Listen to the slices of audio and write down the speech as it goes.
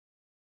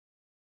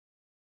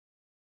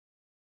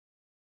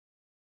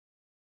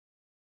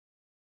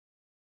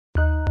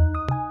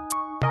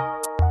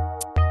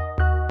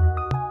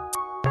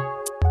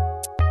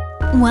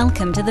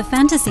Welcome to the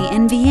Fantasy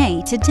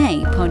NBA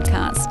Today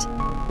podcast.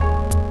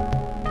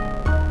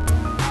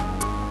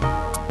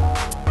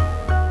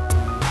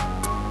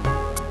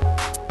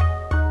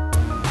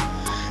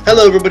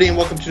 Hello, everybody, and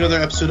welcome to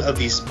another episode of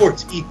the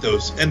Sports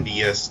Ethos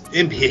NBA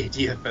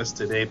DFS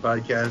Today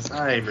podcast.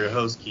 I am your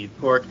host, Keith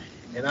Cork,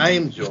 and I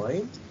am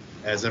joined,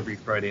 as every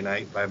Friday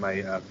night, by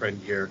my friend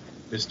here,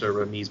 Mr.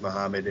 Ramiz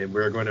Muhammad, and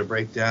we're going to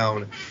break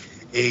down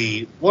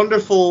a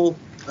wonderful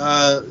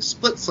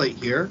split slate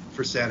here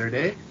for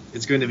Saturday.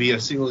 It's going to be a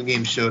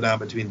single-game showdown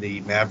between the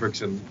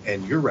Mavericks and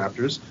your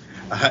Raptors,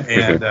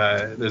 and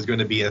there's going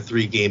to be a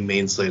 3-game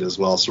main slate as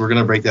well. So we're going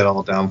to break that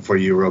all down for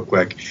you real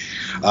quick.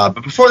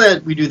 But before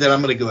we do that,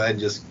 I'm going to go ahead and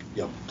just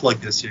plug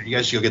this here. You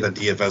guys should go get that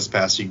DFS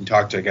pass so you can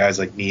talk to guys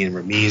like me and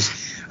Ramiz.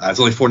 It's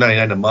only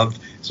 $4.99 a month,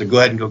 so go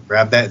ahead and go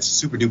grab that. It's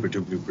super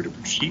duper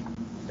cheap.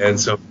 And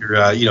so if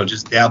you're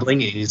just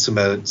dabbling and you need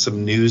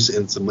some news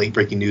and some late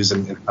breaking news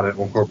and how to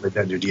incorporate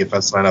that in your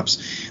DFS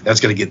lineups,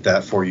 that's going to get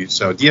that for you.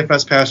 So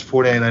DFS pass,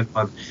 $4.99 a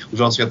month. We've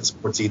also got the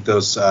Sports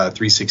Ethos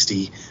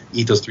 360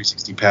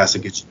 pass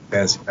that gets you the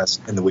fantasy pass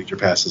and the wager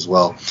pass as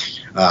well.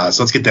 So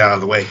let's get that out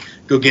of the way.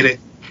 Go get it,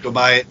 go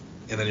buy it,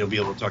 and then you'll be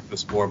able to talk to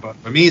us more. But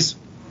Ramiz,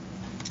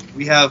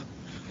 we have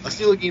a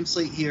single game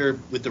slate here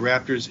with the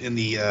Raptors and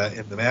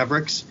the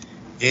Mavericks,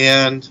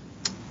 and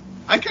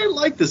I kind of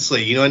like this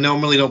slate. I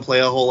normally don't play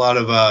a whole lot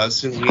of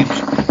single games.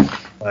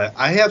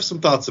 I have some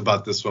thoughts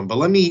about this one, but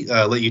let me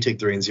let you take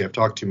the reins here. I've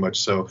talked too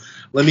much, so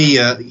let me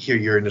hear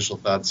your initial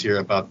thoughts here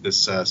about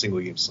this single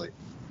game slate.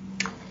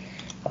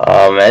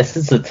 Oh, man, this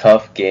is a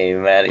tough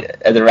game, man.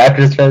 As a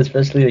Raptors fan,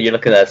 especially, you're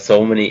looking at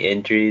so many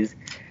injuries.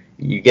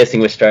 You're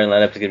guessing which starting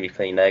lineup is going to be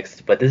playing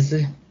next, but this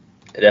is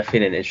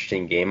definitely an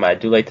interesting game. I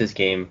do like this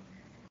game,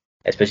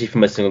 especially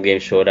from a single game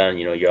showdown.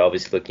 You're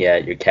obviously looking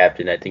at your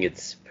captain. I think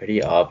it's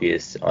pretty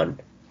obvious on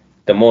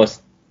the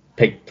most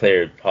picked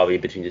player probably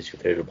between these two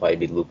players will probably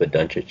be Luka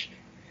Doncic.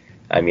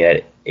 I mean,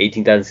 at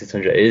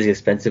 18,600, it is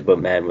expensive, but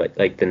man,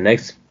 like the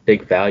next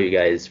big value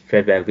guy is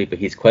Fred VanVleet, but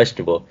he's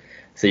questionable.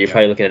 So you're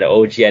probably looking at an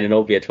OG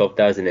Anunoby at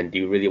 12,000, and do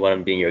you really want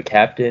him being your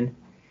captain?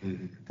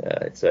 Mm-hmm.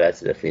 So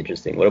that's definitely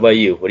interesting. What about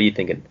you? What are you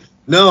thinking?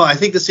 No, I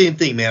think the same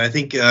thing, man. I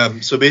think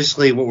so.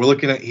 Basically, what we're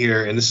looking at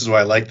here, and this is why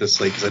I like this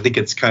slate, because I think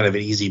it's kind of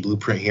an easy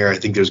blueprint here. I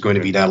think there's going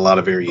to be not a lot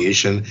of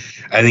variation.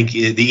 I think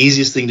the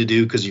easiest thing to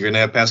do, because you're going to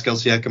have Pascal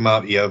Siakam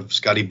out, you have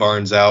Scotty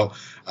Barnes out.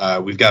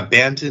 We've got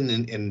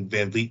Banton and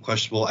VanVleet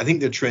questionable. I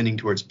think they're trending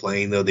towards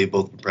playing, though. They've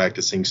both been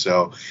practicing,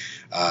 so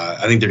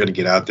I think they're going to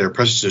get out there.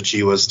 Precious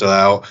Achiuwa is still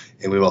out,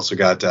 and we've also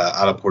got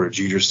Otto Porter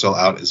Jr. still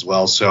out as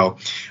well. So,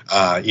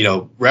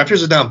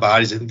 Raptors are down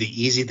bodies. I think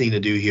the easy thing to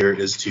do here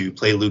is to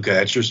play Luka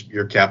at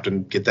your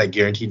captain, get that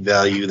guaranteed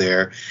value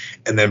there,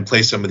 and then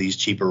play some of these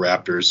cheaper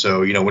Raptors. So,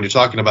 when you're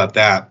talking about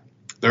that,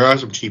 there are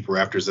some cheaper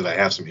Raptors that I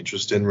have some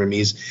interest in,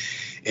 Ramiz.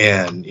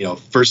 And,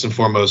 first and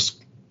foremost,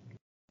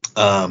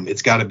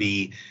 it's got to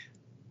be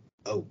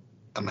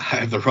I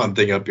have the wrong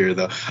thing up here,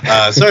 though.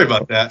 Sorry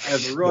about that. I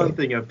have the wrong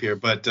thing up here.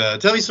 But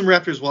tell me some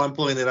Raptors while I'm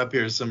pulling that up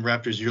here. Some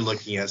Raptors you're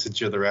looking at since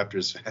you're the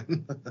Raptors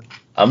fan.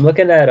 I'm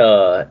looking at,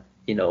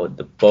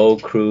 the Bo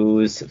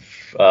Cruz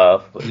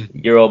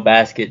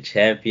Eurobasket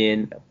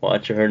champion,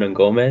 Juancho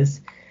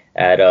Hernangomez,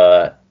 at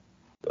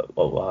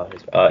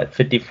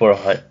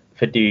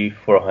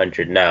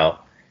 5,400 now.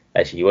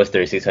 Actually, he was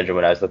 3,600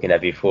 when I was looking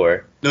at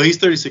before. No, he's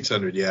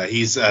 3,600. Yeah,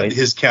 he's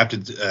his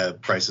captain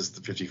price is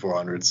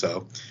 5,400.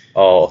 So,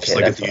 okay. Just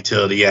look at the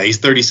utility. Yeah, he's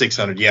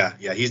 3,600. Yeah,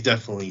 he's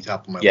definitely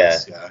top of my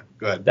list. Yeah,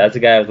 go ahead. That's the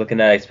guy I was looking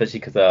at,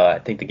 especially because I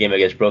think the game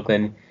against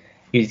Brooklyn,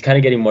 he's kind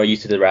of getting more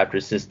used to the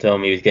Raptors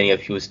system. He was getting a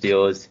few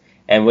steals,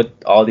 and with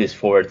all these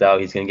forwards out,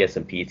 he's gonna get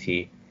some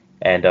PT.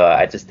 And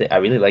I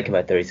really like him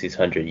at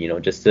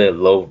 3,600. Just a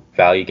low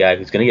value guy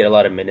who's gonna get a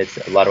lot of minutes,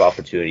 a lot of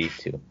opportunities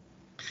too.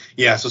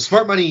 Yeah, so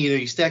smart money,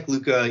 you stack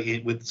Luka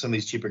with some of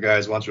these cheaper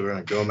guys. Juancho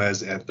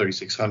Hernangomez at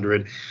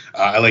 3,600.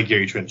 I like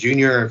Gary Trent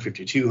Jr. at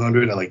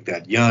 5,200. I like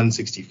Thad Young,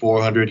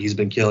 6,400. He's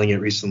been killing it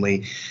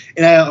recently.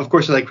 And of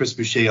course, I like Chris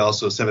Boucher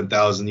also,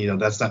 7,000.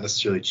 That's not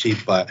necessarily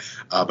cheap, but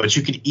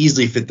you could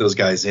easily fit those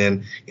guys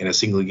in a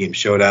single game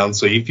showdown.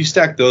 So if you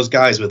stack those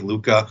guys with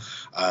Luka,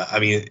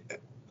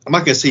 I'm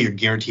not going to say you're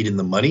guaranteed in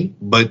the money,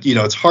 but,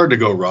 it's hard to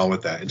go wrong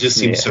with that. It just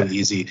seems so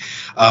easy.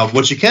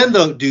 What you can,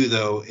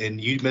 do,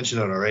 and you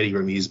mentioned it already,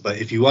 Ramiz, but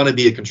if you want to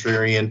be a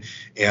contrarian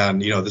and,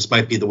 this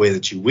might be the way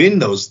that you win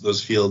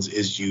those fields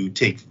is you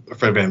take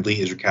Fred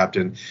VanVleet as your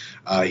captain.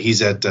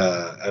 He's at,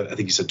 I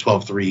think he said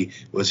 12.3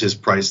 was his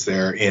price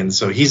there. And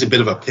so he's a bit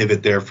of a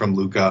pivot there from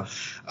Luka.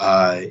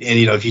 And,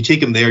 if you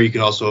take him there, you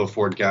can also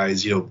afford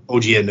guys, OG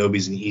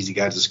Anunoby's an easy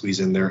guy to squeeze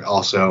in there.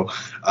 Also,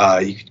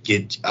 you could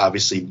get,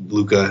 obviously,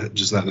 Luka,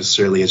 just not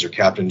necessarily as your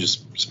captain,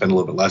 just spend a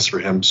little bit less for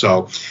him.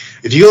 So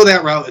if you go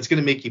that route, it's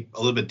going to make you a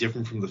little bit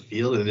different from the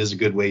field, and it is a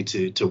good way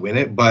to win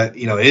it. But,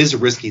 it is a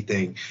risky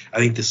thing. I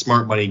think the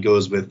smart money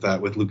goes with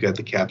Luka at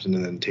the captain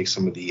and then take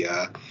some of the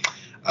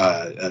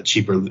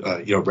cheaper,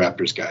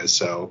 Raptors guys.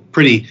 So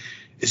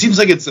it seems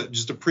like it's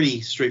just a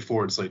pretty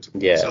straightforward slate to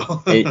me. Yeah,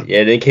 So.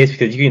 in case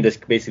because you can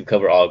just basically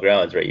cover all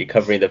grounds, right? You're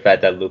covering the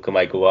fact that Luka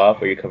might go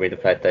off, or you're covering the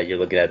fact that you're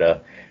looking at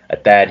a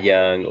Thad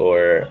Young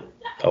or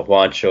a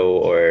Juancho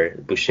or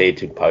Boucher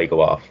to probably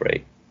go off,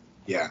 right?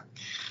 Yeah.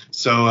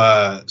 So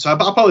I'll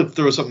probably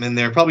throw something in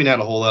there. Probably not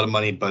a whole lot of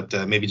money, but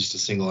maybe just a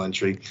single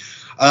entry.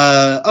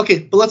 Okay,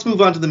 but let's move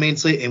on to the main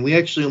slate, and we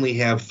actually only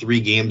have 3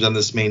 games on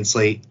this main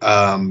slate.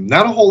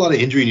 Not a whole lot of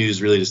injury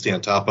news really to stay on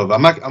top of.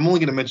 I'm only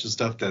going to mention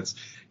stuff that's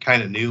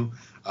kind of new.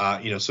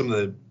 Some of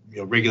the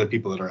regular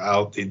people that are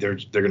out, they're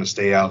going to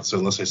stay out. So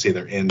unless I say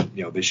they're in,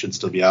 they should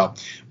still be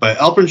out. But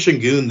Alperen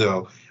Şengün,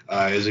 though,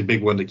 is a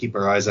big one to keep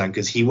our eyes on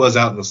because he was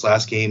out in this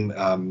last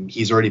game.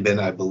 He's already been,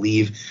 I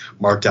believe,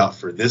 marked out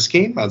for this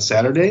game on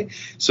Saturday.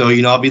 So,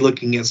 I'll be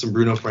looking at some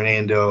Bruno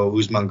Fernando,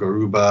 Usman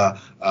Garuba,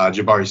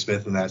 Jabari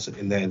Smith in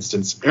that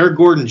instance. Eric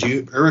Gordon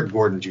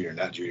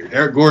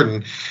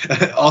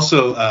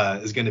also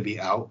is going to be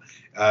out.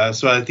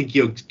 So I think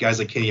guys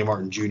like Kenyon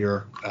Martin Jr.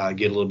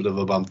 Get a little bit of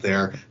a bump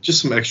there.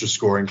 Just some extra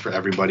scoring for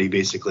everybody,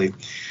 basically.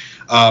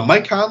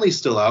 Mike Conley's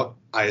still out,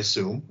 I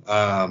assume.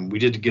 We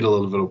did get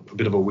a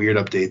bit of a weird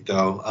update,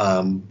 though.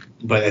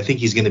 But I think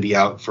he's going to be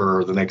out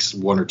for the next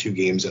 1 or 2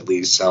 games at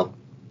least. So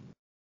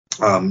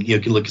you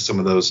can look at some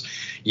of those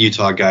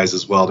Utah guys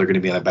as well. They're going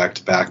to be on a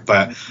back-to-back.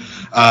 But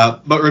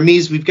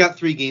Ramiz, we've got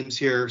 3 games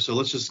here, so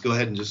let's just go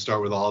ahead and just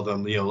start with all of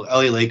them.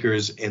 LA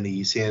Lakers and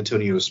the San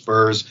Antonio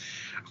Spurs.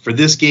 For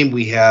this game,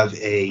 we have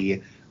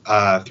a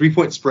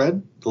 3-point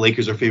spread. The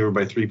Lakers are favored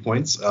by 3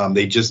 points.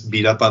 They just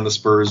beat up on the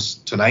Spurs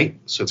tonight,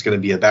 so it's going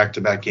to be a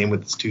back-to-back game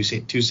with two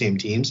same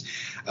teams.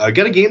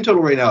 Got a game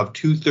total right now of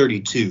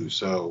 232,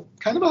 so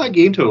kind of a high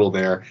game total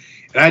there.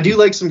 And I do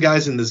like some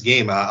guys in this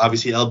game.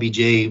 Obviously,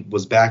 LBJ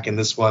was back in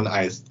this one.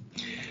 I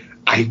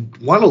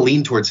want to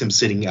lean towards him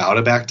sitting out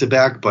a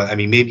back-to-back, but,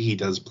 maybe he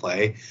does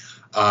play.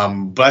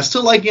 But I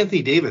still like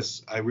Anthony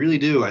Davis. I really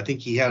do. I think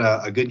he had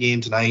a good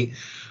game tonight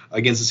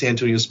against the San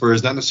Antonio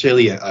Spurs. Not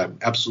necessarily an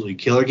absolutely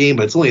killer game,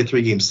 but it's only a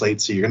 3-game slate,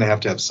 so you're going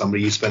to have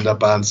somebody you spend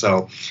up on.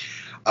 So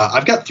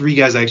I've got 3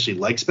 guys I actually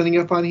like spending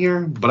up on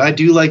here, but I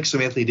do like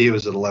some Anthony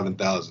Davis at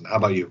 11,000. How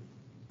about you?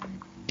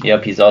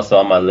 Yep, he's also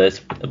on my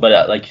list.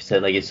 But like you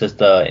said, it's just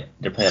they're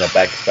playing a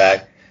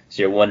back-to-back.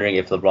 So you're wondering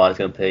if LeBron is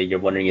going to play. You're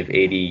wondering if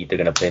AD, they're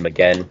going to play him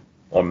again,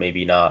 or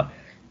maybe not.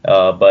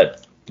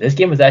 But this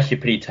game was actually a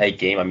pretty tight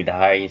game. The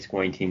highest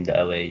scoring team, the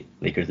LA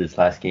Lakers, this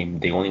last game,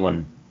 they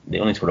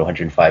only scored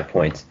 105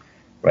 points,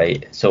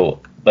 right?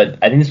 So, but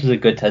I think this was a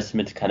good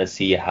testament to kind of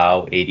see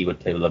how AD would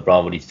play with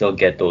LeBron. Would he still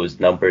get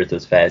those numbers,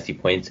 those fantasy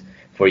points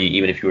for you,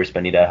 even if you were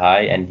spending that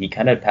high? And he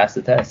kind of passed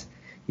the test.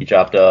 He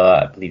dropped,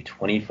 I believe,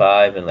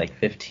 25 and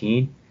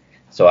 15.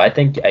 So I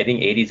think AD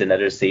is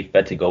another safe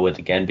bet to go with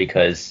again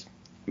because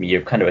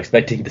you're kind of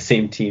expecting the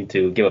same team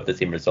to give up the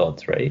same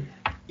results, right?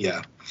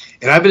 Yeah.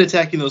 And I've been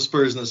attacking those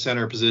Spurs in the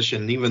center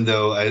position, even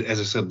though, as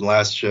I said in the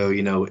last show,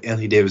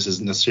 Anthony Davis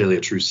isn't necessarily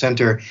a true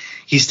center.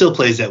 He still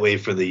plays that way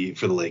for the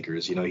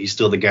Lakers. He's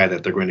still the guy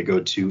that they're going to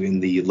go to in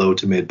the low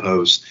to mid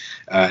post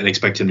and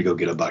expect him to go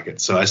get a bucket.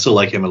 So I still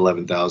like him at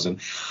 11,000.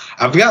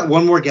 I've got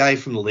one more guy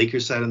from the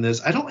Lakers side on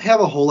this. I don't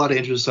have a whole lot of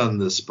interest on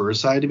the Spurs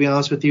side, to be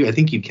honest with you. I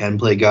think you can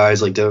play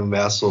guys like Devin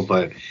Vassell,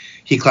 but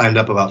he climbed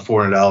up about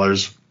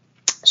 $400.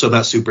 So I'm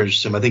not super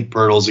interested in him. I think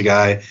Pirtle's a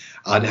guy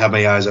I'd have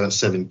my eyes on at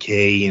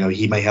 7K.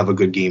 He might have a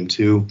good game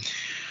too.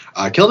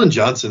 Keldon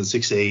Johnson,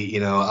 6'8",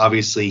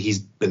 obviously he's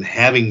been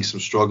having some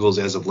struggles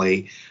as of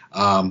late,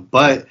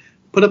 but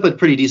put up a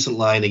pretty decent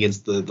line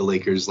against the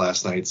Lakers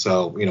last night.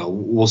 So,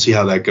 we'll see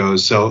how that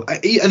goes. So I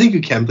think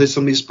you can play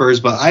some of these Spurs,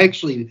 but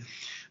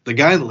the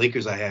guy in the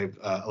Lakers I have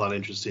a lot of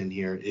interest in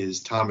here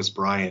is Thomas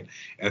Bryant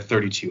at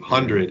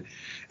 3,200.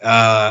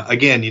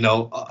 Again,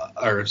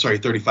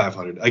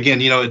 3,500.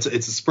 Again, it's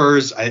the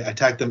Spurs. I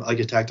attacked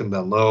them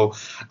down low.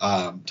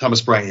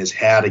 Thomas Bryant has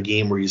had a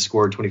game where he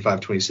scored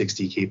 25, 26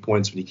 DK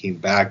points when he came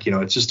back.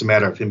 It's just a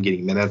matter of him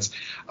getting minutes.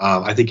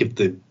 I think if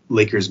the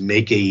Lakers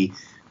make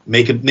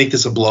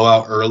this a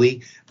blowout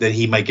early, then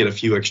he might get a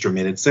few extra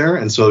minutes there.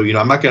 And so,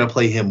 I'm not going to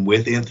play him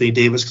with Anthony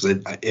Davis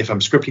because if I'm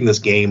scripting this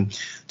game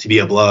to be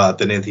a blowout,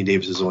 then Anthony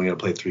Davis is only going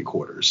to play 3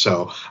 quarters.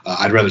 So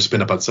I'd rather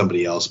spin up on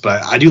somebody else.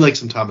 But I do like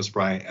some Thomas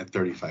Bryant at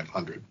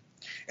 3,500.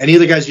 Any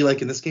other guys you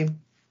like in this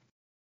game?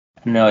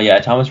 No, yeah,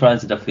 Thomas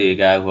Bryant's definitely a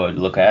guy who I would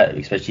look at,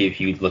 especially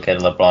if you look at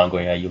LeBron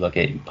going out, you look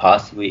at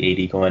possibly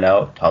AD going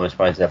out. Thomas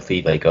Bryant's definitely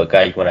a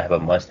guy you want to have a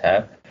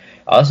must-have.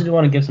 I also do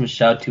want to give some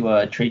shout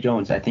to Trey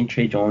Jones. I think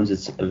Trey Jones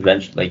is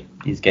eventually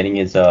he's getting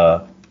his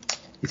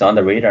he's on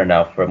the radar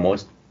now for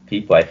most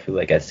people. I feel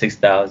like at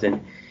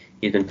 6,000,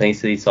 he's been playing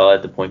pretty solid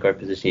at the point guard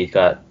position. He's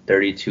got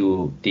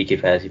 32 DK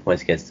fantasy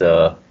points against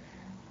the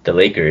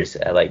Lakers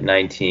at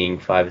 19,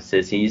 5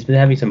 assists. He's been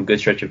having some good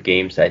stretch of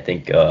games. I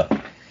think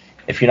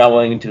if you're not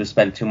willing to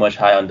spend too much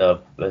high on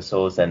the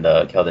Vassell and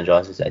the Keldon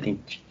Johnsons, I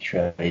think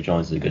Trey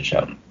Jones is a good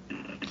shout.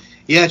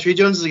 Yeah, Trey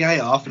Jones is a guy I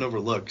often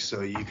overlook,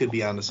 so you could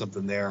be onto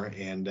something there.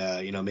 And,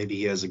 maybe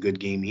he has a good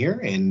game here.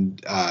 And,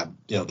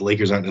 the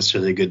Lakers aren't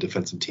necessarily a good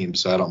defensive team,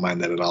 so I don't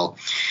mind that at all.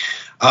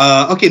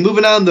 Okay,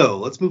 moving on though.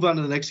 Let's move on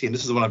to the next game.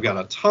 This is the one I've got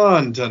a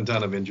ton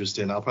of interest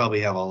in. I'll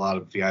probably have a lot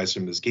of guys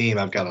from this game.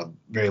 I've got a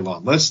very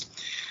long list.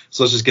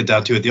 So let's just get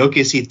down to it. The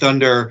OKC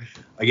Thunder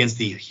against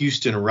the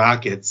Houston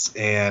Rockets,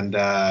 and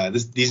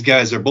these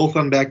guys are both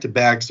on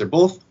back-to-backs. They're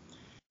both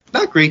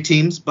not great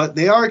teams, but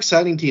they are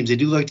exciting teams. They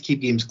do like to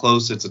keep games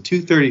close. It's a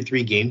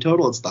 233 game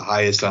total. It's the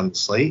highest on the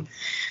slate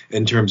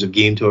in terms of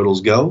game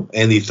totals go,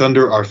 and the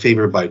Thunder are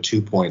favored by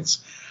 2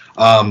 points.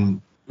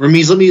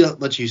 Ramiz,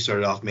 let you start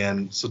it off,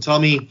 man. So tell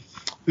me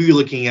who you're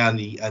looking at on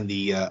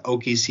the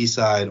OKC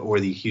side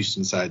or the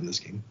Houston side in this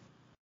game.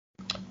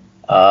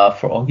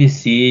 For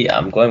OKC,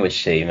 I'm going with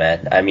Shea,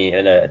 man. I mean,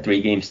 in a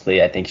 3-game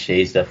slate, I think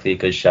Shea's definitely a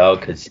good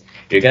shout because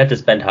you're going to have to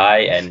spend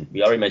high, and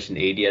we already mentioned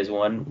AD as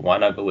one. Why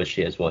not go with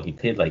Shea as well? He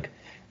played like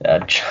a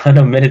ton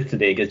of minutes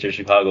today against the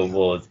Chicago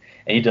Bulls,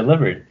 and he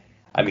delivered.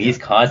 I mean, he's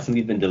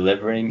constantly been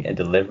delivering,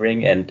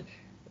 and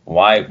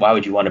why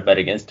would you want to bet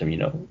against him? You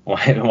know,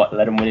 why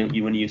let him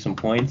win you some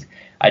points?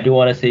 I do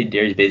want to say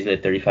Darius basically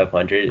at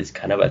 3,500 is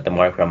kind of at the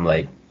mark where I'm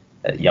like,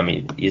 I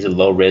mean, he's a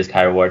low risk,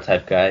 high reward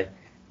type guy.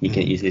 He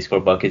can easily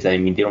score buckets. I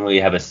mean, they don't really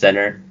have a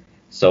center,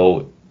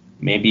 so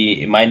maybe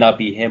it might not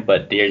be him,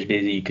 but Darius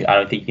basically, I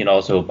don't think you can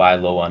also buy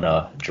low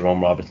on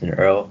Jerome Robinson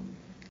Earl.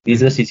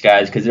 These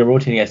guys, because they're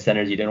rotating as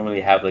centers, you don't really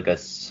have like a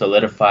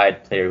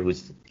solidified player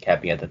who's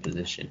capping at the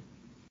position.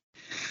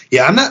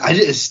 Yeah, I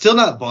still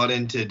not bought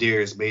into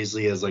Darius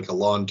Bazley as like a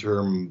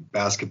long-term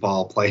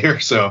basketball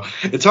player, so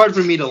it's hard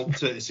for me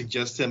to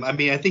suggest him. I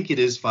mean, I think it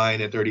is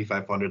fine at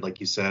 3,500, like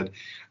you said.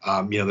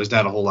 There's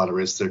not a whole lot of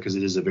risk there because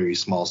it is a very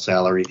small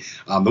salary.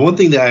 The one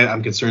thing that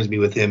I'm concerns me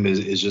with him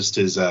is just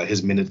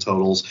his minute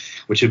totals,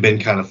 which have been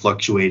kind of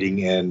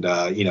fluctuating, and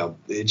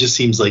it just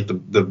seems like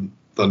the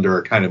Thunder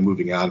are kind of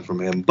moving on from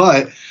him.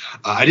 But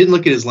I didn't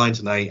look at his line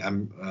tonight.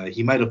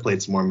 He might have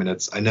played some more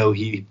minutes. I know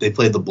they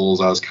played the Bulls.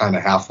 I was kind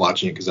of half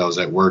watching it because I was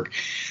at work.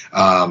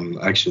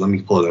 Actually, let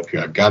me pull it up here.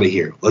 I've got it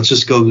here. Let's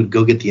just go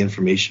get the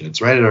information.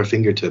 It's right at our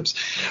fingertips.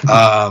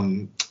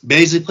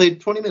 Basically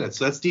played 20 minutes,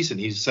 so that's decent.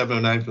 He's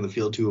 7-9 from the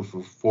field, 2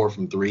 for 4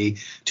 from 3,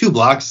 2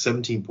 blocks,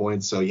 17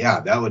 points. So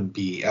yeah, that would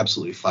be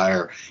absolutely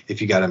fire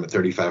if you got him at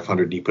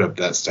 3,500 and he put up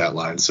that stat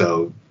line.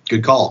 So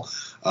good call.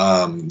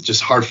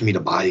 Just hard for me to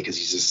buy because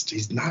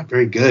he's not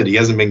very good. He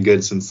hasn't been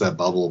good since that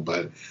bubble,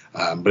 but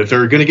if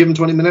they're going to give him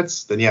 20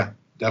 minutes, then yeah,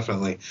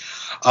 definitely.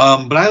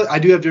 But I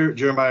do have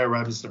Jeremiah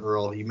Robinson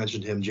Earl. You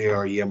mentioned him,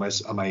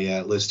 JRE on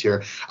my list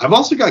here. I've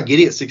also got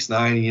Giddey at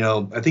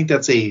 6'9". I think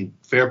that's a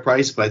fair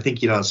price, but I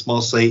think a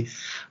small slate,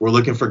 we're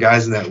looking for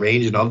guys in that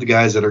range, and of the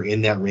guys that are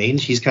in that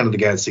range, he's kind of the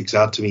guy that sticks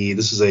out to me.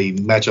 This is a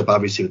matchup,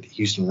 obviously, with the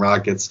Houston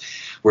Rockets,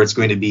 where it's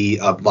going to be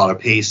a lot of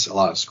pace, a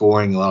lot of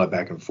scoring, a lot of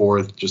back and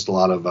forth, just a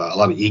lot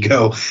of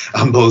ego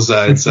on both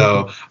sides.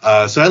 So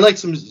I like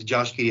some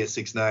Josh Giddey at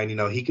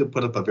 6'9". He could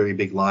put up a very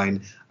big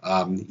line.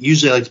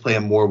 Usually I like to play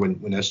him more when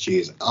SGA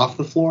is off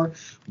the floor,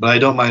 but I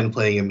don't mind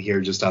playing him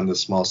here just on this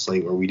small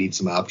slate where we need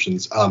some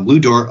options. Lou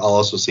Dort, I'll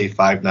also say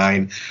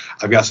 5'9".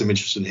 I've got some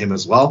interest in him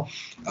as well.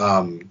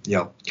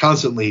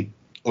 Constantly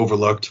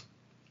overlooked.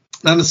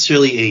 Not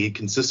necessarily a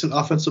consistent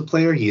offensive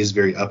player. He is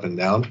very up and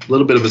down. A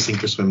little bit of a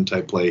sink or swim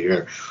type play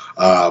here.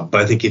 But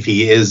I think if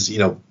he is,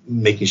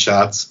 making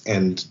shots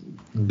and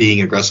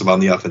being aggressive on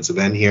the offensive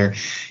end here,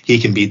 he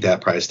can beat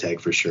that price tag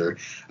for sure.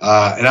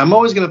 And I'm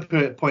always going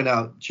to point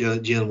out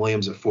Jalen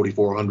Williams at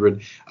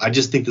 4,400. I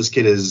just think this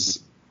kid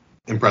is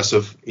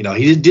impressive.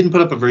 He didn't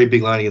put up a very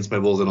big line against my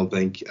Bulls, I don't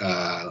think.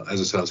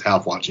 As I said, I was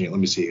half watching it. Let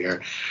me see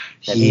here.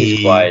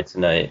 He's quiet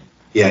tonight.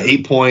 Yeah,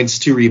 8 points,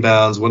 2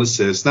 rebounds, 1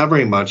 assist. Not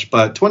very much,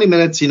 but 20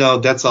 minutes,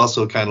 that's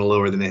also kind of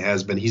lower than it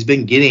has been. He's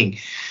been getting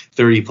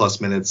 30-plus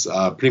minutes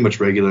pretty much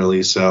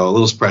regularly, so a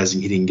little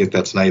surprising he didn't get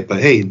that tonight. But,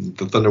 hey,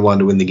 the Thunder wanted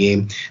to win the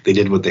game. They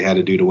did what they had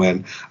to do to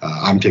win.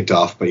 I'm ticked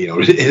off, but, it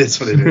is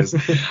what it is.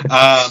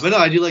 But, no,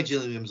 I do like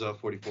Jalen Williams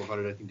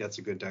 4,400. I think that's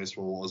a good dice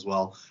roll as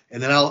well.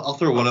 And then I'll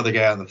throw one other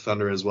guy on the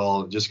Thunder as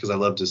well, just because I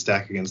love to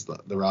stack against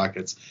the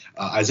Rockets.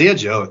 Isaiah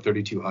Joe at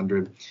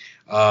 3,200.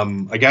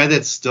 A guy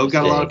that's still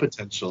got a lot of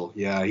potential.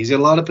 Yeah, he's got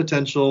a lot of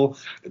potential.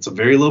 It's a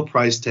very low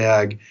price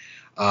tag.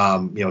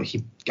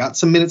 He got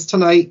some minutes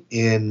tonight,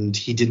 and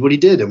he did what he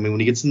did. I mean,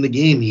 when he gets in the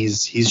game,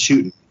 he's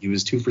shooting. He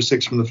was 2 for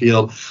 6 from the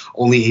field,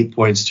 only 8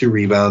 points, 2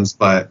 rebounds.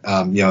 But,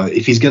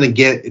 if he's going to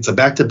get – it's a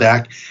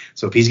back-to-back.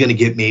 So if he's going to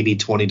get maybe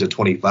 20 to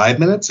 25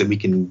 minutes, and we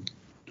can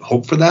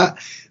hope for that,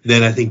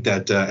 then I think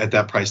that at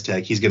that price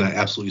tag, he's going to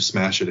absolutely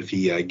smash it if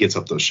he gets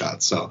up those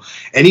shots. So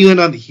anyone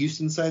on the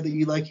Houston side that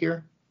you like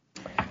here?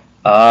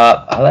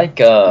 I like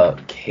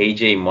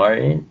KJ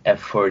Martin at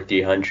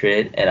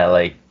 4,300, and I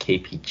like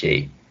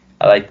KPJ.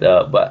 I like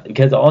but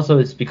because also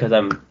it's because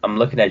I'm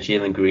looking at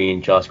Jalen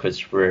Green, Josh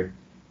Christopher,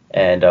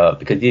 and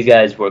because these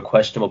guys were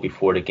questionable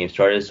before the game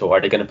started. So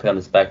are they going to play on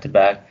this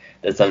back-to-back?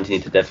 That's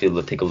something to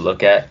definitely take a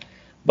look at.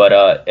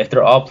 But if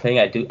they're all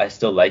playing, I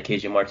still like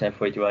KJ Martin at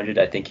 4,300.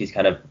 I think he's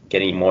kind of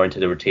getting more into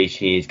the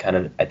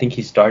rotation. I think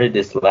he started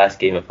this last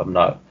game, if I'm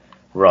not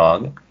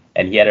wrong.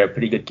 and he had a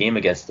pretty good game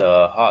against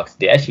the Hawks.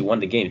 They actually won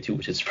the game too,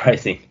 which is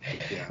surprising.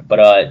 Yeah. But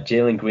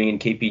Jalen Green,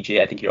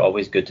 KPJ, I think you're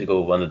always good to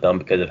go one of them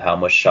because of how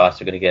much shots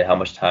they're gonna get, how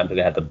much time they're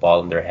gonna have the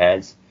ball in their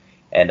hands,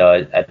 and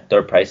at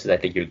their prices, I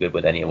think you're good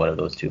with any one of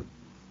those two.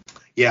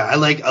 Yeah, I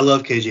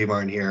love KJ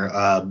Martin here.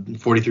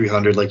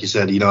 4,300, like you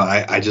said,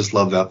 I just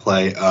love that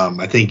play.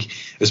 I think,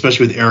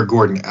 especially with Eric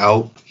Gordon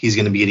out, he's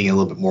going to be getting a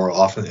little bit more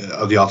often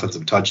of the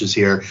offensive touches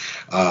here.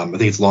 I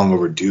think it's long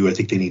overdue. I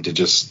think they need to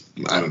just,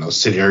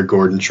 sit Eric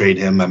Gordon, trade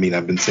him. I mean,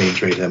 I've been saying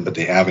trade him, but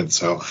they haven't.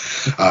 So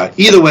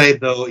either way,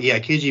 though, yeah,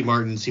 KJ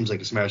Martin seems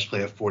like a smash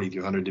play at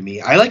 4,300 to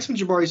me. I like some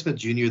Jabari Smith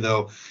Jr.,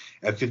 though,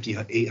 at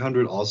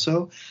 5,800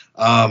 also.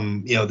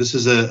 This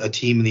is a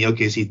team in the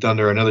OKC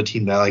Thunder, another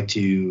team that I like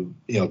to,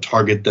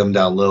 target them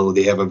down low.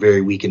 They have a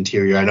very weak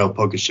interior. I know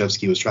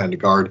Pokashevsky was trying to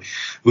guard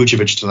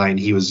Vucevic tonight, and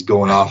he was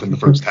going off in the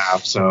first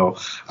half. So,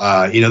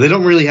 they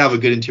don't really have a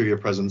good interior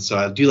presence. So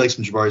I do like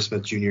some Jabari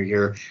Smith Jr.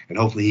 here, and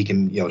hopefully he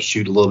can,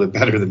 shoot a little bit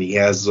better than he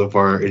has so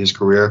far in his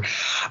career.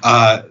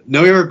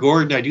 No Eric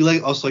Gordon. I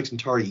do also like some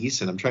Tari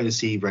Eason. I'm trying to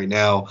see right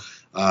now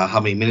how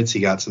many minutes he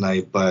got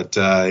tonight, but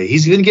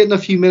he's been getting a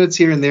few minutes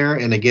here and there.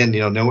 And again,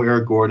 no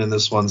Eric Gordon in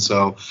this one,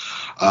 so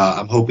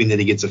I'm hoping that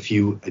he gets a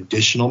few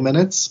additional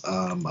minutes.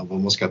 I've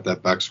almost got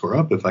that back score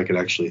up if I could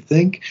actually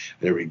think.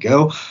 There we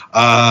go.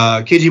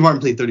 KG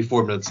Martin played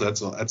 34 minutes,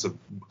 so that's a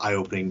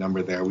eye-opening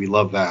number there. We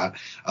love that.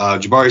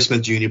 Jabari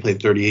Smith Jr.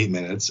 played 38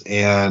 minutes,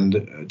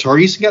 and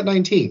Tari Eason got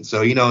 19.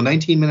 So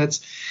 19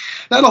 minutes.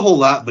 Not a whole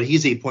lot, but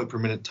he's a point per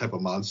minute type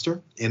of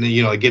monster. And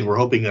then, again, we're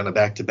hoping on a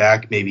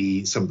back-to-back,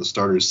 maybe some of the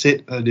starters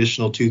sit an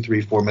additional 2,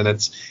 3, 4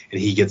 minutes,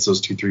 and he gets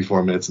those 2, 3,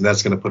 4 minutes, and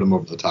that's going to put him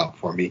over the top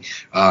for me.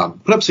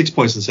 Put up 6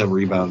 points and 7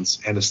 rebounds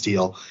and a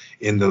steal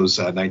in those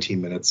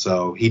 19 minutes.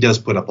 So he does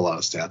put up a lot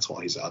of stats while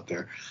he's out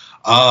there.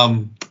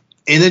 And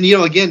then,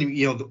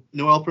 again,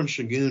 Noel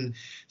Prince-Şengün.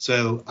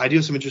 So I do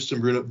have some interest in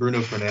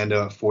Bruno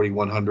Fernando at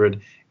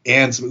 4,100.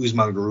 And some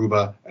Usman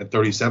Garuba at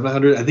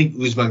 3,700. I think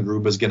Usman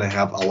Garuba is going to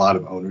have a lot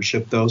of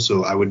ownership, though,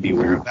 so I would be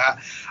aware of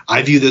that.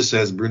 I view this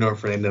as Bruno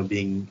Fernando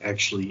being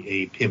actually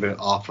a pivot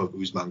off of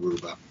Usman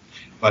Garuba.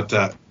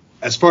 But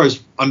as far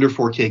as under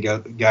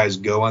 4K guys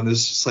go on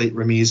this slate,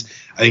 Ramiz,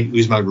 I think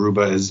Usman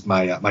Garuba is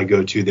my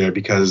go-to there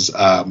because,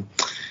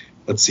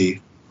 let's see.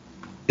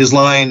 His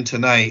line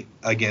tonight,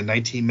 again,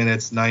 19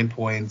 minutes, 9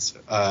 points,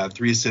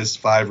 3 assists,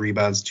 5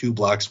 rebounds, 2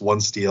 blocks, 1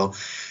 steal.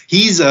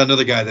 He's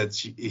another guy that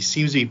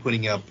seems to be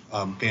putting up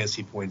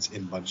fantasy points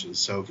in bunches.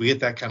 So if we get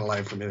that kind of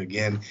line from him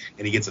again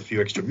and he gets a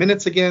few extra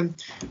minutes again,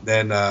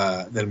 then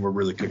we're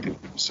really cooking.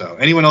 So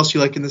anyone else you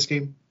like in this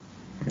game?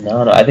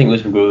 No, I think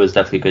Usman Garuba is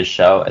definitely a good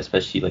shout,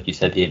 especially like you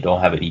said, they don't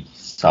have any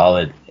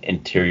solid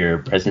interior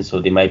presence, so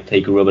they might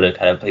take Garuba to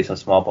kind of play some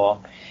small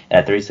ball. And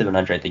at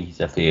 3,700, I think he's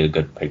definitely a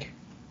good pick.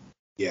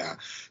 Yeah.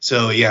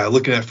 So,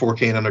 looking at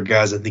 4K and under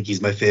guys, I think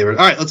he's my favorite.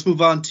 All right, let's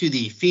move on to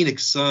the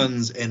Phoenix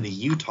Suns and the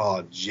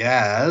Utah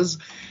Jazz.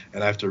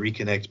 And I have to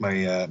reconnect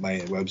my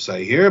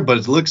website here, but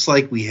it looks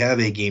like we have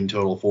a game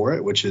total for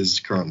it, which is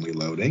currently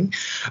loading.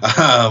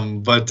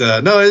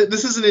 No,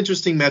 this is an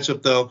interesting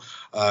matchup, though.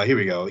 Here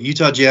we go.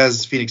 Utah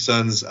Jazz, Phoenix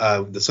Suns.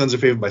 The Suns are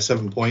favored by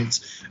 7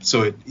 points.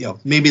 So,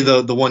 maybe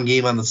the one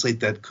game on the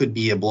slate that could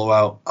be a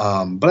blowout.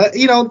 But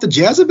the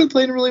Jazz have been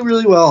playing really,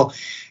 really well.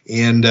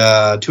 And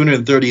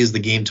 230 is the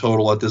game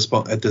total at this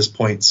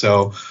point.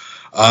 So,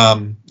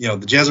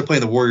 the Jazz are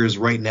playing the Warriors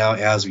right now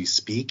as we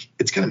speak.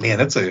 It's kind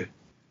of,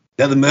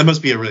 that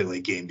must be a really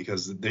late game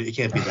because it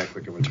can't be that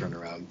quick of a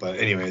turnaround. But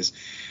anyways,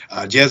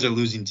 Jazz are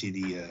losing to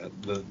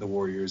the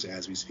Warriors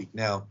as we speak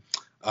now.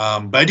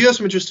 But I do have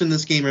some interest in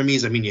this game,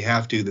 Ramiz. I mean, you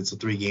have to. That's a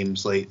 3-game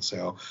slate.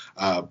 So,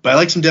 but I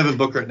like some Devin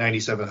Booker at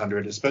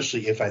 9,700,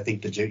 especially if I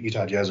think the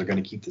Utah Jazz are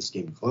going to keep this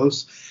game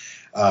close.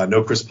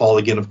 No Chris Paul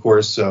again, of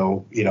course.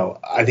 So,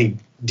 I think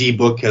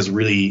D-Book has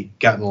really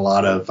gotten a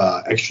lot of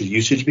extra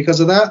usage because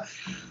of that.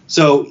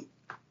 So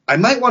I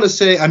might want to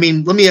say, let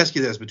me ask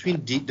you this. Between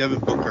Devin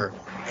Booker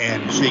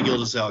and Shai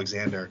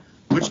Gilgeous-Alexander,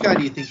 which guy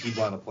do you think you'd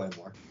want to play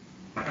more?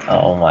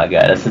 Oh, my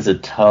God. This is a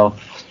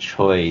tough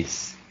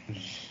choice.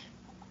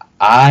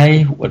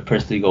 I would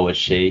personally go with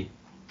Shai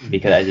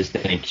because I just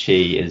think Shai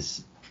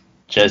is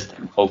just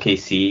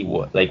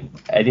OKC. Like,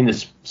 I think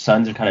the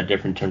Suns are kind of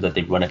different in terms that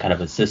they run a kind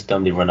of a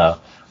system. They run a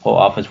whole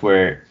offense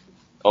where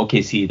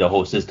OKC, the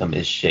whole system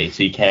is Shai.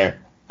 So you can't,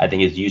 I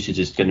think his usage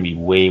is going to be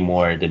way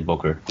more than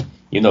Booker.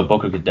 Even though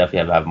Booker could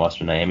definitely have most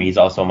tonight. He's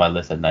also on my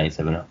list at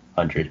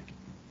 9,700.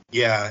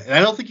 Yeah, and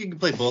I don't think you can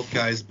play both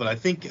guys, but I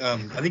think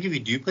if you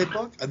do play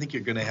Book, I think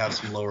you're going to have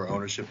some lower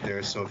ownership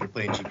there. So if you're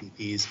playing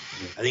GPPs,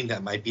 I think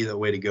that might be the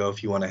way to go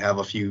if you want to have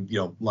a few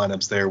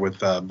lineups there with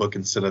Book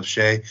instead of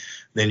Shai.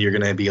 Then you're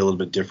going to be a little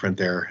bit different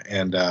there.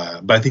 And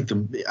but I think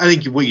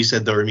what you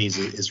said though, Ramiz,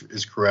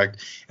 is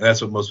correct, and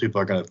that's what most people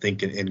are going to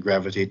think and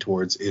gravitate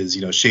towards is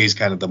Shai's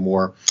kind of the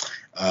more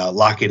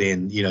lock it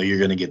in. You're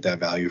going to get that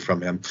value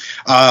from him.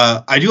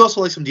 I do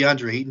also like some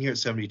DeAndre Ayton here at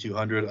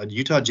 7,200.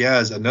 Utah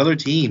Jazz, another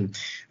team.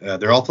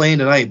 They're all playing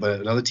tonight,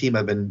 but another team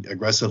I've been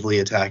aggressively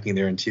attacking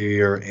their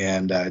interior,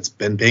 and it's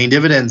been paying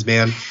dividends,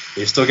 man.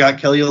 They've still got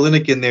Kelly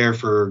Olynyk in there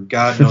for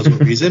God knows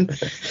what reason,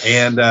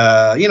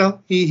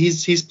 and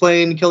he's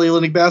playing Kelly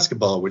Olynyk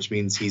basketball, which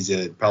means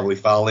he's probably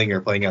fouling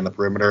or playing on the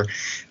perimeter.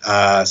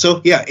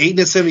 So yeah, Ayton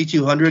at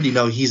 7,200.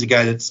 He's a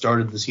guy that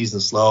started the season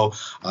slow.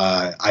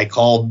 I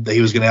called that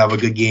he was going to have a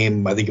good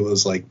game. I think it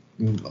was like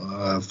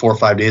 4 or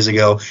 5 days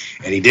ago,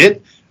 and he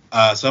did.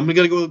 So I'm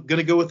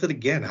gonna go with it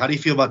again. How do you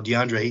feel about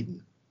DeAndre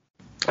Ayton?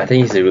 I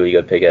think he's a really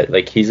good pick.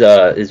 He's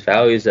his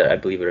values I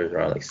believe are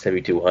around like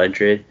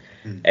 7,200,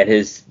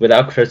 and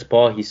without Chris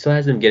Paul, he still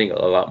has him getting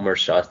a lot more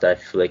shots that I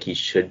feel like he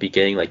should be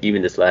getting. Like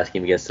even this last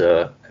game against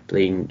the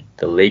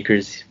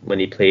Lakers when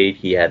he played,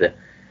 he had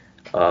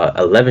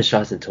 11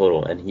 shots in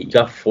total, and he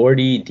got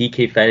 40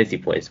 DK fantasy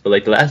points. But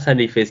like the last time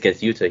they faced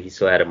against Utah, he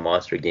still had a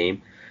monster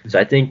game. So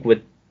I think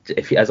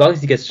as long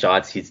as he gets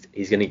shots,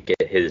 he's gonna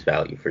get his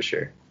value for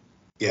sure.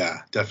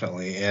 Yeah,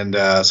 definitely. And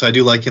so I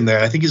do like him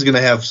there. I think he's going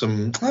to have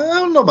some, I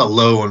don't know about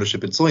low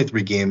ownership. It's only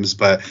 3 games,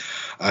 but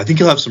I think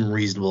he'll have some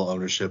reasonable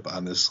ownership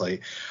on this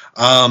slate.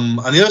 On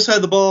the other side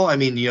of the ball,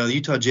 the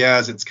Utah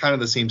Jazz, it's kind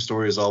of the same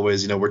story as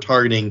always.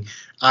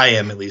 I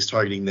am at least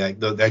targeting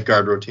that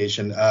guard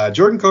rotation.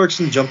 Jordan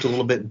Clarkson jumped a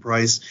little bit in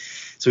price.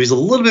 So he's a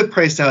little bit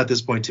priced out at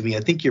this point to me. I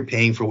think you're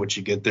paying for what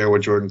you get there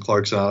with Jordan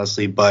Clarkson,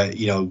 honestly. But,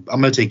 I'm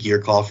going to take your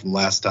call from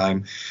last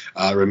time,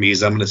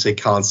 Ramiz. I'm going to say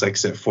Colin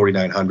Sexton at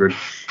 4,900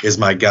 is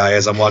my guy.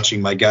 As I'm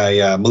watching my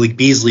guy, Malik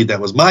Beasley,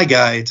 that was my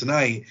guy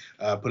tonight,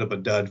 put up a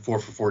dud, 4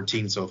 for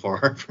 14 so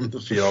far from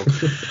the field.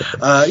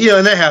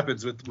 And that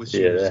happens with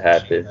shooters. Yeah, that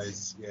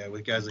happens.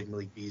 With guys like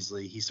Malik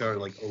Beasley. He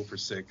started like 0 for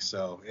 6.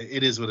 So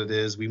it is what it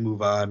is. We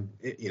move on.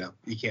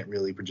 You can't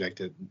really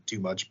project it too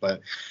much.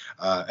 But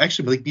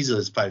actually, Malik Beasley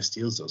has 5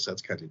 steals, though, so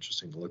that's kind of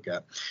interesting to look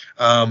at.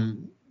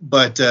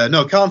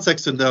 No, Colin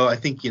Sexton, though, I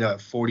think,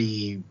 at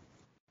 40,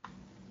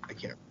 I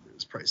can't remember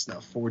his price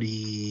now,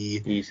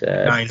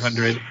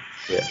 4,900.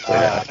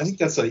 Yeah, I think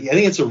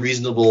it's a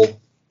reasonable,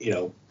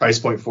 price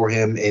point for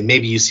him. And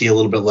maybe you see a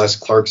little bit less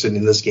Clarkson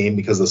in this game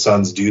because the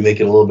Suns do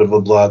make it a little bit of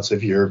a blowout. So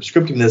if you're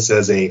scripting this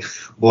as a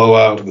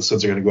blowout, the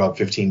Suns are going to go up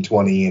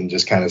 15-20 and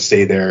just kind of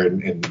stay there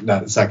and it's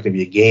not going to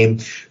be a game,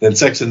 then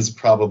Sexton's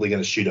probably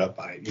going to shoot up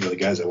by, the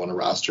guys I want to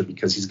roster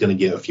because he's going to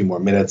get a few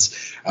more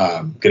minutes,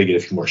 going to get a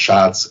few more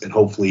shots, and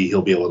hopefully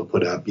he'll be able to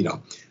put up,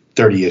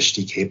 30-ish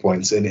DK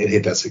points and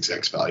hit that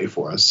 6X value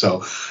for us.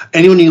 So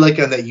anyone you like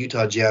on that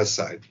Utah Jazz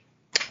side?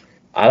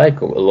 I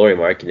like Lauri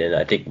Markkanen.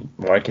 I think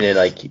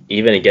Markkanen,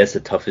 even against the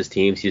toughest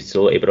teams, he's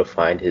still able to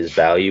find his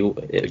value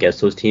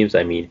against those teams.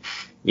 Even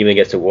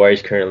against the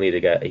Warriors currently,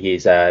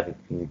 he's at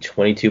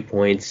 22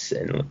 points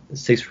and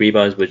 6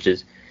 rebounds, which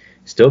is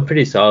still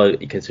pretty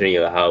solid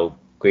considering how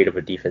great of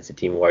a defensive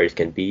team Warriors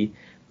can be.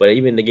 But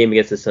even the game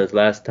against the Suns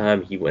last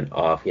time, he went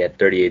off. He had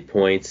 38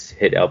 points,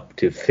 hit up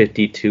to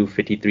 52,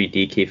 53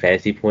 DK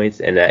fantasy points,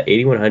 and at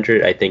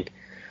 8,100, I think,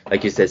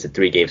 like you said, it's a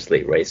 3-game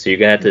slate, right? So you're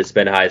going to have to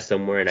spend high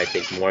somewhere, and I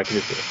think Markkanen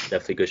is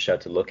definitely a good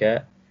shot to look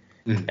at.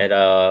 Mm-hmm. And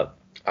I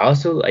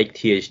also like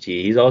THT.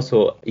 He's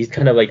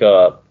kind of like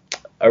a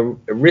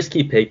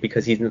risky pick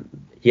because he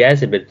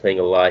hasn't been playing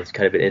a lot. He's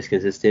kind of been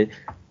inconsistent.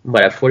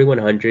 But at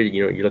 4,100,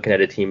 you're looking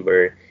at a team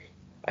where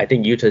I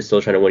think Utah is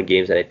still trying to win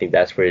games, and I think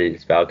that's where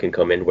his value can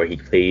come in, where he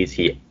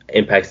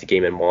impacts the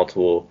game in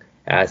multiple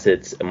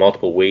assets in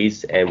multiple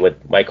ways. And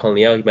with Mike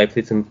Conley out, he might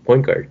play some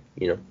point guard,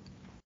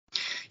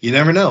 You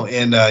never know.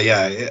 And,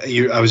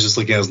 I was just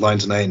looking at his line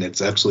tonight, and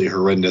it's absolutely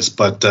horrendous.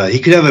 But he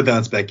could have a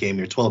bounce-back game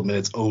here. 12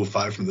 minutes,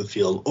 0-5 from the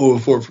field,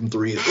 0-4 from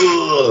 3.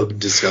 Ugh,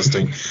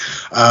 disgusting.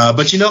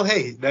 But,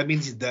 hey, that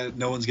means that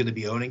no one's going to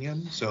be owning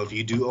him. So if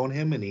you do own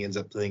him and he ends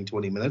up playing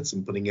 20 minutes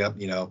and putting up,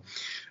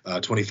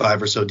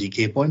 25 or so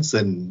DK points,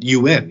 then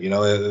you win.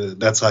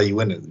 That's how you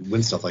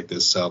win stuff like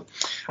this. So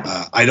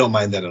I don't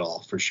mind that at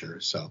all, for sure.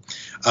 So,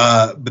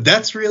 but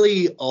that's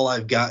really all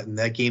I've got in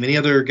that game. Any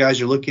other guys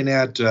you're looking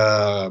at,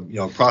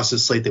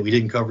 process slate that we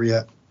didn't cover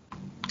yet?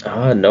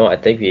 No, I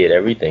think we hit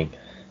everything.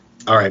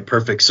 All right,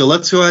 perfect. So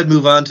let's go ahead and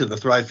move on to the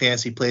Thrive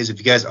Fantasy plays. If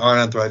you guys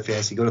aren't on Thrive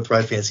Fantasy, go to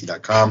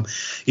thrivefantasy.com.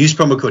 Use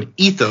promo code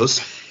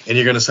ETHOS, and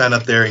you're going to sign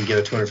up there and get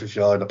a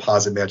 $250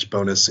 deposit match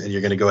bonus, and you're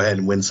going to go ahead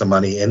and win some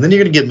money. And then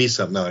you're going to give me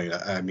some. No, you don't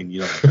have to do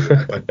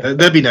that, but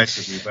that'd be nice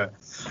of you. But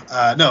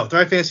no,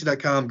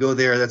 thrivefantasy.com. Go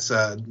there. That's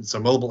it's a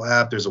mobile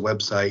app. There's a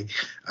website,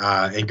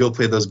 and go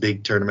play those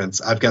big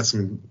tournaments. I've got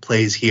some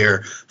plays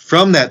here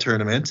from that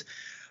tournament.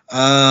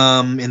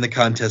 In the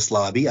contest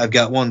lobby, I've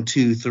got 1,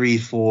 2, 3,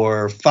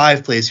 4,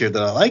 5 plays here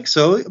that I like,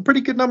 so a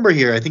pretty good number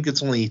here. I think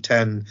it's only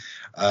 10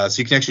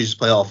 So you can actually just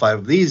play all 5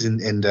 of these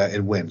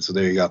and win. So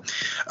there you go.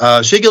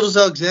 Shai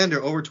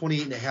Gilgeous-Alexander over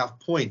 28.5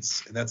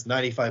 points, and that's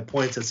 95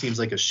 points. That seems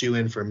like a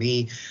shoe-in for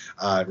me.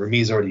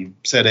 Ramiz already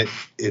said it.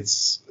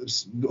 It's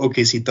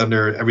OKC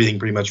Thunder. Everything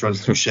pretty much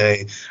runs through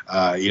Shai.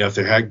 If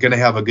they're going to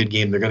have a good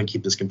game, they're going to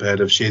keep this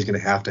competitive. Shai's going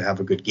to have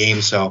a good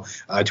game. So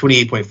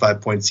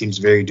 28.5 points seems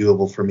very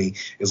doable for me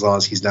as long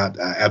as he's not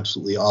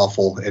absolutely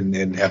awful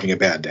and having a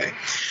bad day.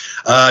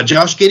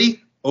 Josh Giddey,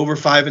 over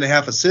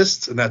 5.5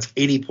 assists, and that's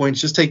 80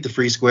 points. Just take the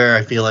free square.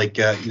 I feel like,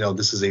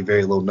 this is a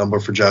very low number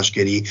for Josh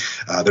Giddey.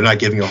 They're not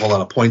giving a whole lot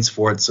of points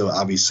for it, so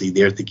obviously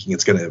they're thinking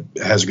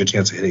has a good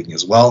chance of hitting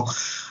as well.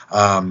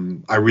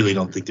 I really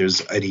don't think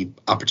there's any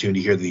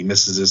opportunity here that he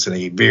misses this in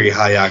a very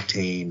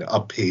high-octane,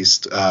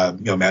 up-paced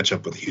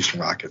matchup with the Houston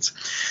Rockets.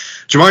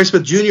 Jabari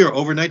Smith Jr.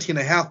 over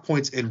 19.5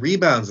 points and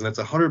rebounds, and that's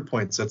 100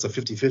 points. That's a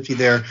 50-50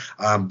 there.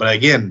 But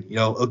again,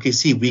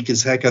 OKC weak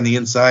as heck on the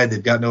inside.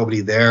 They've got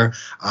nobody there.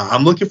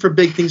 I'm looking for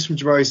big things from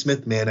Jabari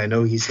Smith, man. I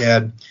know he's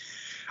had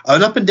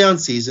an up and down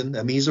season.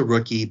 I mean, he's a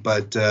rookie,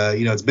 but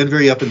it's been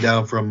very up and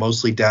down for him,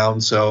 mostly down.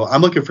 So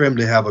I'm looking for him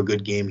to have a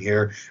good game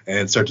here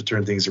and start to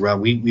turn things around.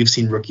 We've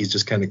seen rookies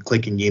just kind of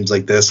click in games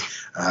like this,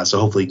 so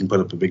hopefully he can put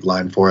up a big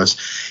line for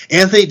us.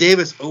 Anthony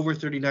Davis over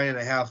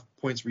 39.5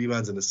 points,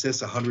 rebounds, and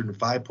assists,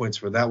 105 points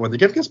for that one. They're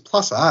giving us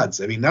plus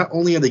odds. I mean, not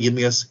only are they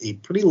giving us a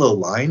pretty low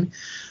line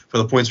for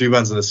the points,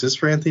 rebounds, and assists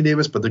for Anthony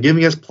Davis, but they're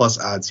giving us plus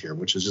odds here,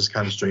 which is just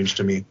kind of strange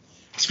to me.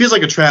 This feels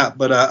like a trap,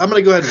 but I'm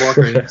going to go ahead and walk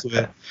right into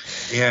it.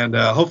 And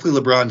hopefully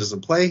LeBron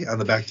doesn't play on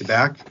the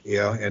back-to-back,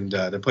 and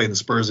they're playing the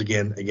Spurs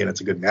again. Again,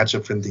 it's a good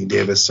matchup for Anthony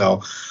Davis,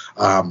 so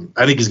I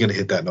think he's going to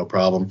hit that no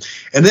problem.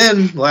 And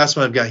then the last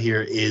one I've got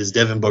here is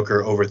Devin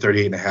Booker over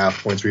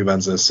 38.5 points,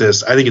 rebounds, and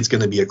assists. I think it's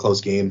going to be a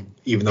close game,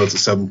 even though it's a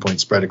 7-point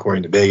spread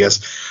according to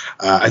Vegas.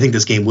 I think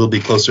this game will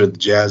be closer. The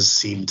Jazz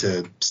seem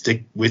to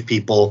stick with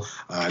people,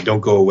 don't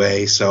go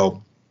away,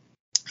 so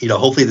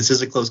hopefully this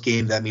is a close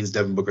game. That means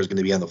Devin Booker is going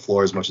to be on the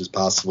floor as much as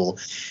possible.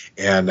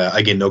 And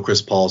again, no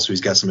Chris Paul, so he's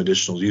got some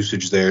additional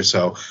usage there.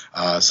 So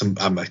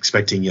I'm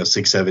expecting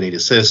 6, 7, 8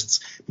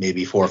 assists,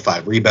 maybe 4 or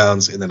 5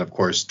 rebounds, and then of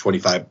course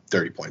 25,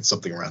 30 points,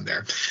 something around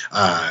there.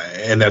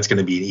 And that's going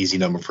to be an easy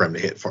number for him to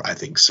hit for, I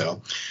think.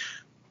 So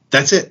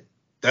that's it.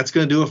 That's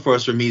going to do it for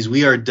us, Ramiz.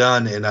 We are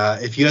done. And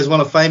if you guys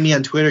want to find me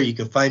on Twitter, you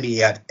can find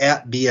me at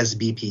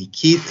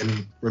BSBPKeith.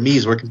 And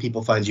Ramiz, where can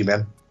people find you,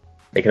 man?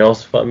 They can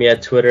also find me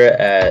at Twitter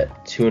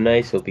at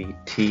ToNice. It'll be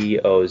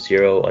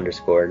TO0_nice_.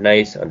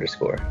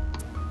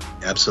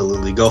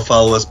 Absolutely. Go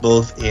follow us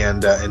both.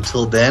 And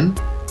until then,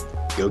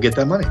 go get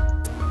that money.